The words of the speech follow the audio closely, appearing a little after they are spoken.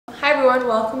everyone,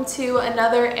 welcome to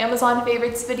another Amazon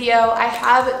favorites video. I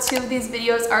have 2 of these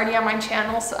videos already on my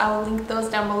channel, so I will link those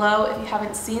down below if you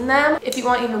haven't seen them. If you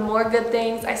want even more good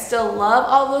things, I still love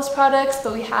all those products,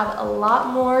 but we have a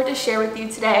lot more to share with you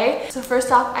today. So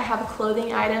first off, I have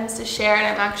clothing items to share, and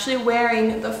I'm actually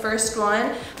wearing the first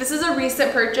one. This is a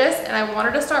recent purchase, and I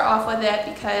wanted to start off with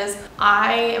it because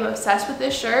I am obsessed with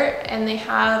this shirt, and they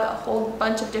have a whole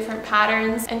bunch of different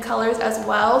patterns and colors as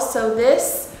well. So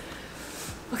this,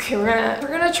 okay, we're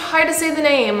gonna try to say the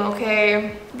name,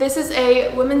 okay? This is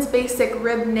a women's basic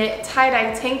rib knit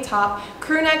tie-dye tank top,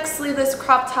 crew neck sleeveless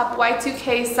crop top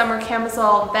Y2K summer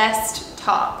camisole vest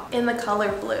top in the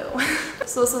color blue.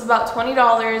 So this was about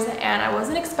 $20, and I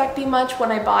wasn't expecting much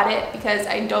when I bought it because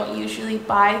I don't usually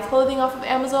buy clothing off of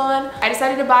Amazon. I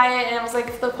decided to buy it, and I was like,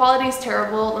 if the quality is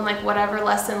terrible, then like whatever,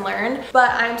 lesson learned.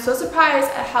 But I'm so surprised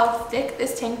at how thick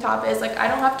this tank top is. Like, I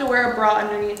don't have to wear a bra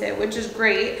underneath it, which is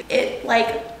great. It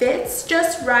like fits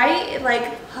just right. It like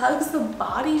hugs the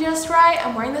body just right.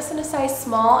 I'm wearing this in a size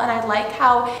small, and I like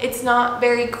how it's not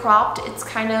very cropped. It's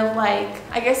kind of like,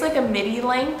 I guess like a midi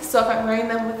length. So if I'm wearing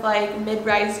them with like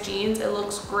mid-rise jeans, it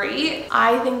looks great.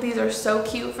 I think these are so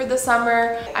cute for the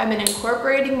summer. I've been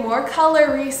incorporating more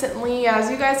color recently, as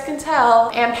you guys can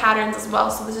tell, and patterns as well.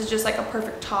 So this is just like a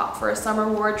perfect top for a summer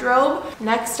wardrobe.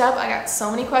 Next up, I got so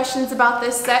many questions about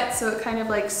this set, so it kind of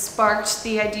like sparked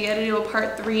the idea to do a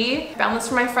part 3. I found this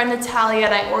from my friend Natalia,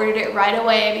 and I ordered it right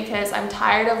away because I'm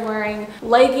tired of wearing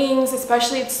leggings,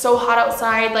 especially it's so hot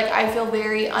outside. Like, I feel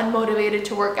very unmotivated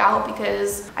to work out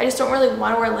because I just don't really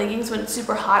want to wear leggings when it's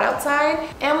super hot outside,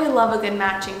 and we love a good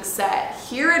matching set.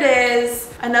 Here it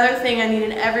is, another thing I need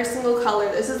in every single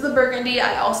color. This is the burgundy.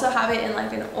 I also have it in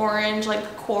like an orange, like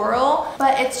coral,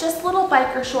 but it's just little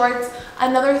biker shorts.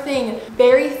 Another thing,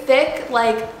 very thick,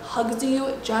 like hugs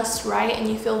you just right, and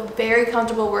you feel very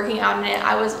comfortable working out in it.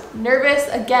 I was nervous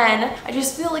again. I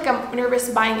just feel like I'm nervous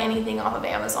buying anything off of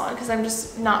Amazon because I'm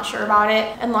just not sure about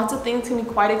it, and lots of things can be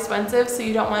quite expensive, so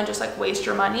you don't want to just like waste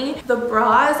your money. The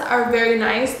bras are very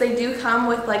nice. They do come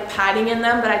with like padding in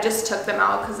them, but I just took them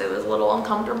out because it was a little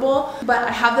uncomfortable. But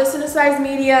I have this in a size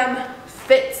medium.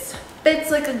 Fits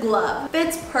like a glove.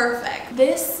 Fits perfect.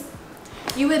 This,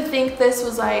 you would think this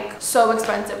was like so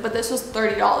expensive, but this was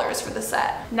 $30 for the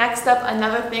set. Next up,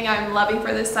 another thing I'm loving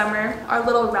for this summer are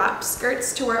little wrap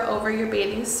skirts to wear over your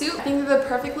bathing suit. I think they're the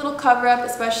perfect little cover up,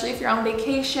 especially if you're on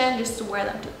vacation, just to wear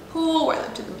them to the pool, wear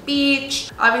them to the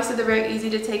beach. Obviously, they're very easy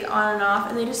to take on and off,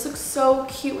 and they just look so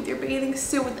cute with your bathing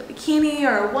suit, with a bikini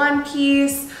or a one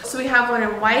piece. So we have one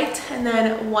in white and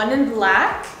then one in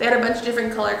black. They had a bunch of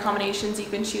different color combinations you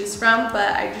can choose from,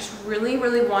 but I just really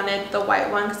wanted the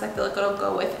white one because I feel like it'll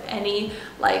go with any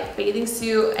like bathing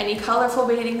suit, any colorful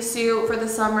bathing suit for the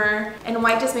summer, and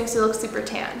white just makes you look super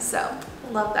tan. So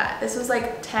love that. This was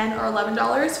like $10 or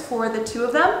 $11 for the 2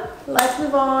 of them. Let's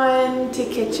move on to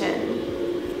kitchen.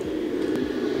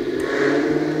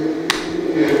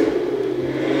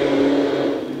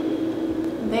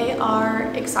 They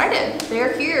are excited.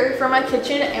 They're here for my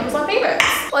kitchen Amazon favorites.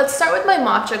 Let's start with my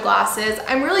matcha glasses.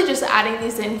 I'm really just adding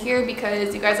these in here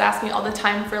because you guys ask me all the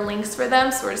time for links for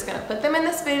them, so we're just gonna put them in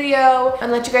this video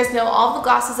and let you guys know all the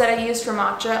glasses that I use for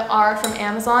matcha are from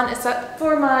Amazon, except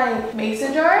for my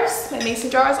mason jars. My mason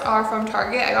jars are from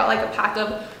Target. I got like a pack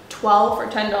of 12 for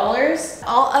 $10.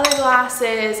 All other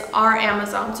glasses are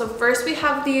Amazon. So first we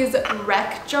have these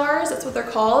rec jars, that's what they're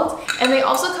called, and they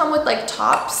also come with like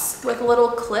tops with little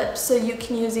clips, so you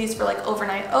can use these for like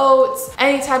overnight oats,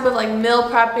 any type of like meal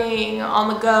prepping, on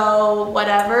the go,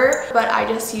 whatever, but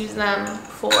I just use them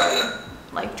for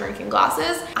like drinking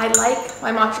glasses. I like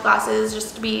my matcha glasses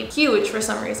just to be huge for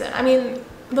some reason. I mean,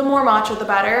 the more matcha, the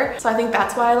better. So I think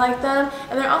that's why I like them.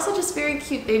 And they're also just very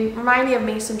cute. They remind me of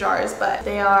mason jars, but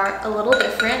they are a little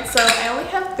different. So I only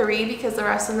have 3 because the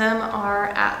rest of them are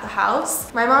at the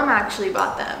house. My mom actually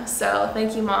bought them. So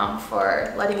thank you, Mom,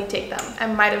 for letting me take them. I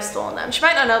might have stolen them. She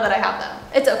might not know that I have them.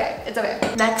 It's okay, it's okay.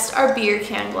 Next are beer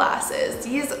can glasses.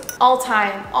 These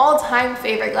all-time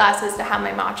favorite glasses to have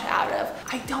my matcha out of.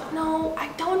 I don't know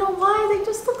why. They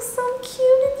just look so cute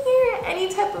in here. Any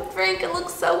type of drink, it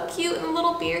looks so cute in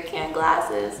little beer can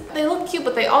glasses. They look cute,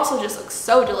 but they also just look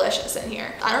so delicious in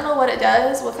here. I don't know what it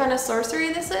does, what kind of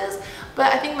sorcery this is,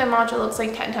 but I think my matcha looks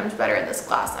like 10 times better in this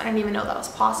glass. I didn't even know that was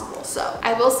possible. So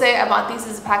I will say I bought these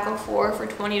as a pack of 4 for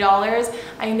 $20.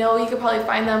 I know you could probably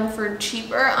find them for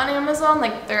cheaper on Amazon,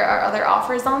 like there are other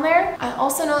offers on there. I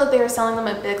also know that they are selling them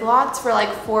at Big Lots for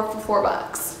like 4 for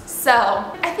 $4. So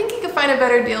I think you could find a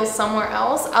better deal somewhere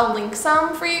else. I'll link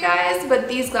some for you guys, but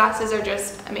these glasses are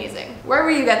just amazing. Wherever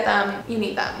you get them, you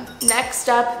need them. Next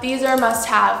up, these are must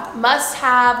have. Must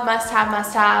have, must have,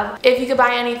 must have. If you could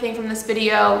buy anything from this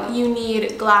video, you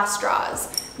need glass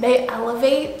straws. They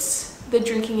elevate the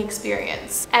drinking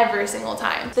experience every single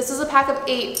time. This is a pack of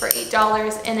 8 for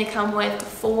 $8, and they come with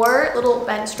 4 little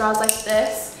bent straws like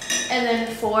this, and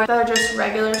then 4 that are just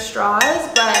regular straws,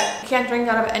 but you can't drink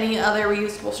out of any other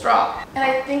reusable straw. And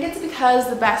I think it's because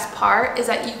the best part is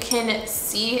that you can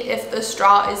see if the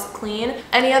straw is clean.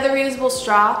 Any other reusable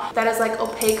straw that is like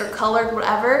opaque or colored,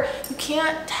 whatever, you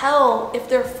can't tell if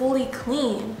they're fully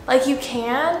clean. Like you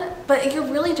can, but you're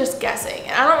really just guessing,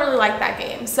 and I don't really like that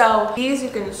game. So these you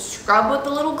can scrub with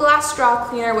the little glass straw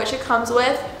cleaner, which it comes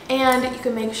with, and you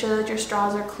can make sure that your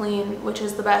straws are clean, which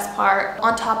is the best part.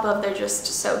 On top of, they're just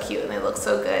so cute and they look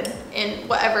so good in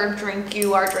whatever drink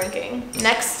you are drinking.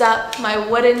 Next up, my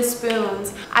wooden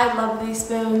spoons. I love these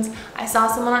spoons. I saw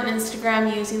someone on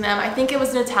Instagram using them. I think it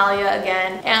was Natalia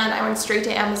again, and I went straight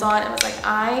to Amazon and was like,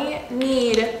 I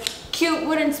need cute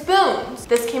wooden spoons.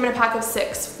 This came in a pack of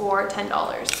 6 for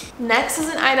 $10. Next is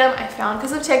an item I found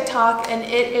because of TikTok, and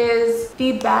it is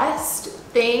the best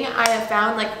thing I have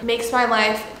found, like makes my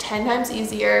life 10 times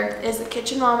easier, is the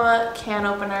Kitchen Mama can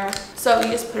opener. So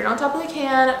you just put it on top of the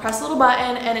can, press a little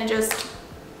button, and it just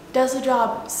does the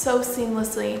job so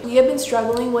seamlessly. We have been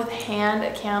struggling with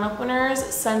hand can openers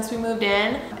since we moved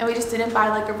in, and we just didn't buy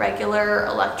like a regular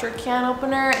electric can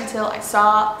opener until I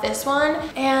saw this one,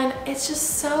 and it's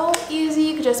just so easy.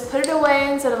 You could just put it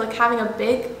away instead of like having a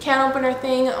big can opener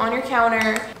thing on your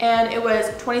counter, and it was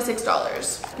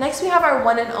 $26. Next we have our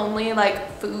one and only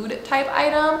like food type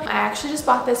item. I actually just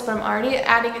bought this, but I'm already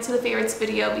adding it to the favorites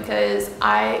video because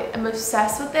I am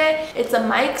obsessed with it. It's a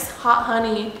Mike's hot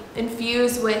honey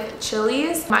infused with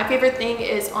chilies. My favorite thing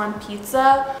is on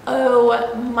pizza.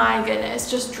 Oh my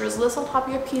goodness, just drizzle this on top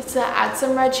of your pizza, add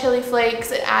some red chili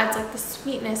flakes. It adds like the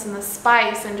sweetness and the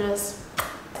spice, and just,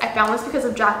 I found this because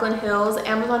of Jaclyn Hill's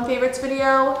Amazon favorites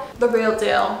video. The real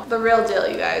deal,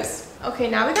 you guys.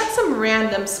 Okay, now we got some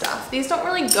random stuff. These don't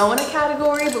really go in a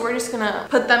category, but we're just gonna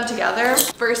put them together.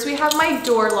 First, we have my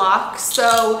door locks.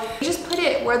 So you just put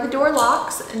it where the door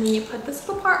locks, and then you put this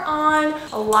little part on,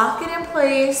 lock it in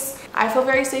place. I feel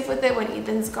very safe with it when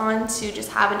Ethan's gone to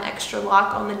just have an extra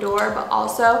lock on the door, but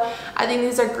also I think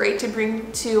these are great to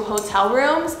bring to hotel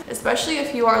rooms, especially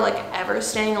if you are like ever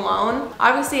staying alone.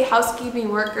 Obviously, housekeeping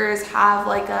workers have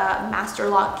like a master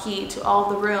lock key to all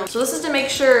the rooms. So this is to make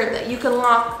sure that you can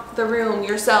lock the room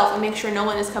yourself and make sure no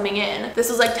one is coming in. This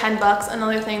was like 10 bucks,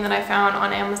 another thing that I found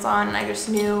on Amazon, and I just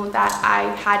knew that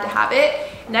I had to have it.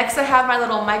 Next, I have my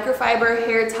little microfiber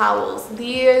hair towels.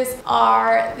 These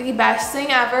are the best thing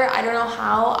ever. I don't know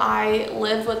how I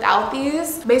live without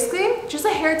these. Basically, just a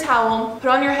hair towel, put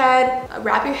it on your head,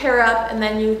 wrap your hair up, and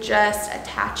then you just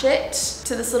attach it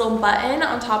to this little button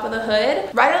on top of the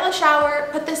hood. Right out of the shower,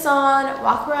 put this on,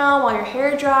 walk around while your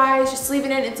hair dries, just leave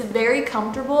it in. It's very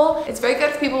comfortable. It's very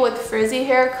good for people with frizzy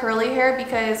hair, curly hair,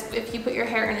 because if you put your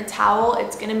hair in a towel,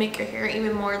 it's gonna make your hair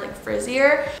even more like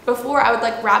frizzier. Before, I would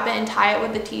like wrap it and tie it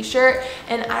with the t-shirt,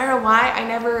 and I don't know why I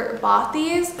never bought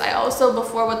these. I also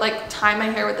before would like tie my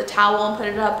hair with the towel and put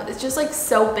it up, but it's just like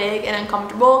so big and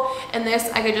uncomfortable, and this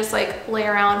I could just like lay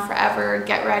around forever,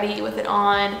 get ready with it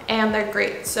on, and they're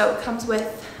great. So it comes with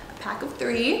a pack of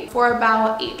 3 for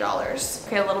about $8.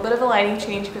 Okay, a little bit of a lighting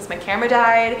change because my camera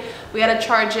died. We had to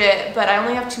charge it, but I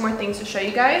only have 2 more things to show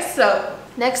you guys. So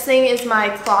next thing is my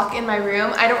clock in my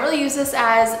room. I don't really use this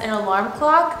as an alarm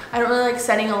clock. I don't really like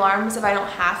setting alarms if I don't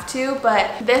have to, but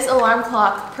this alarm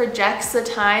clock projects the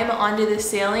time onto the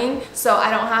ceiling, so I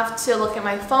don't have to look at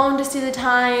my phone to see the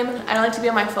time. I don't like to be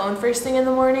on my phone first thing in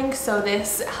the morning, so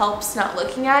this helps not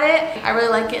looking at it. I really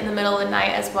like it in the middle of the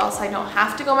night as well, so I don't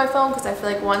have to go on my phone, because I feel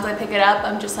like once I pick it up,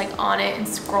 I'm just like on it and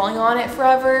scrolling on it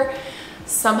forever.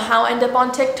 Somehow end up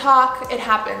on TikTok. It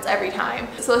happens every time.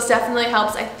 So this definitely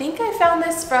helps. I think I found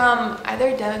this from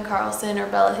either Devin Carlson or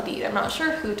Bella Hadid. I'm not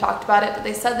sure who talked about it, but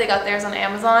they said they got theirs on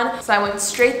Amazon. So I went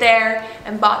straight there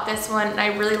and bought this one, and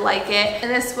I really like it.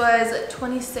 And this was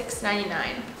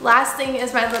 $26.99. Last thing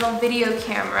is my little video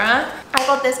camera. I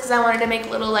bought this because I wanted to make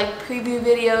little like preview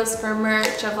videos for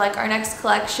merch of like our next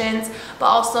collections, but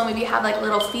also maybe have like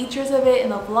little features of it in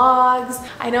the vlogs.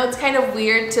 I know it's kind of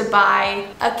weird to buy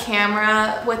a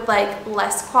camera with like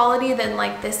less quality than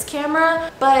like this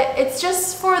camera, but it's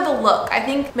just for the look. I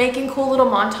think making cool little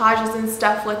montages and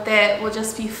stuff with it will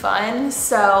just be fun.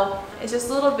 So it's just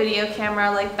a little video camera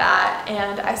like that,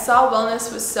 and I saw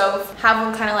Wellness with Soph have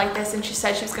one kind of like this, and she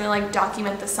said she was gonna like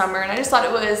document the summer, and I just thought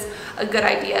it was a good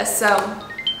idea. So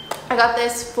I got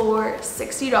this for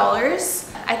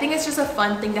 $60. I think it's just a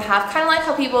fun thing to have, kind of like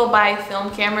how people buy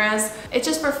film cameras. It's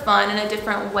just for fun and a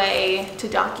different way to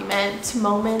document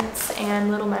moments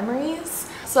and little memories.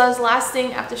 So as the last thing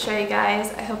I have to show you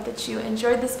guys, I hope that you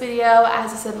enjoyed this video.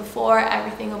 As I said before,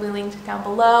 everything will be linked down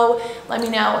below. Let me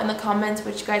know in the comments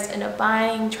what you guys end up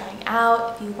buying, trying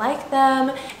out, if you like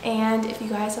them. And if you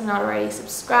guys have not already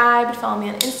subscribed, follow me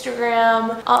on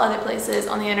Instagram, all other places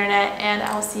on the internet, and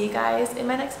I will see you guys in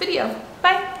my next video.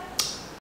 Bye!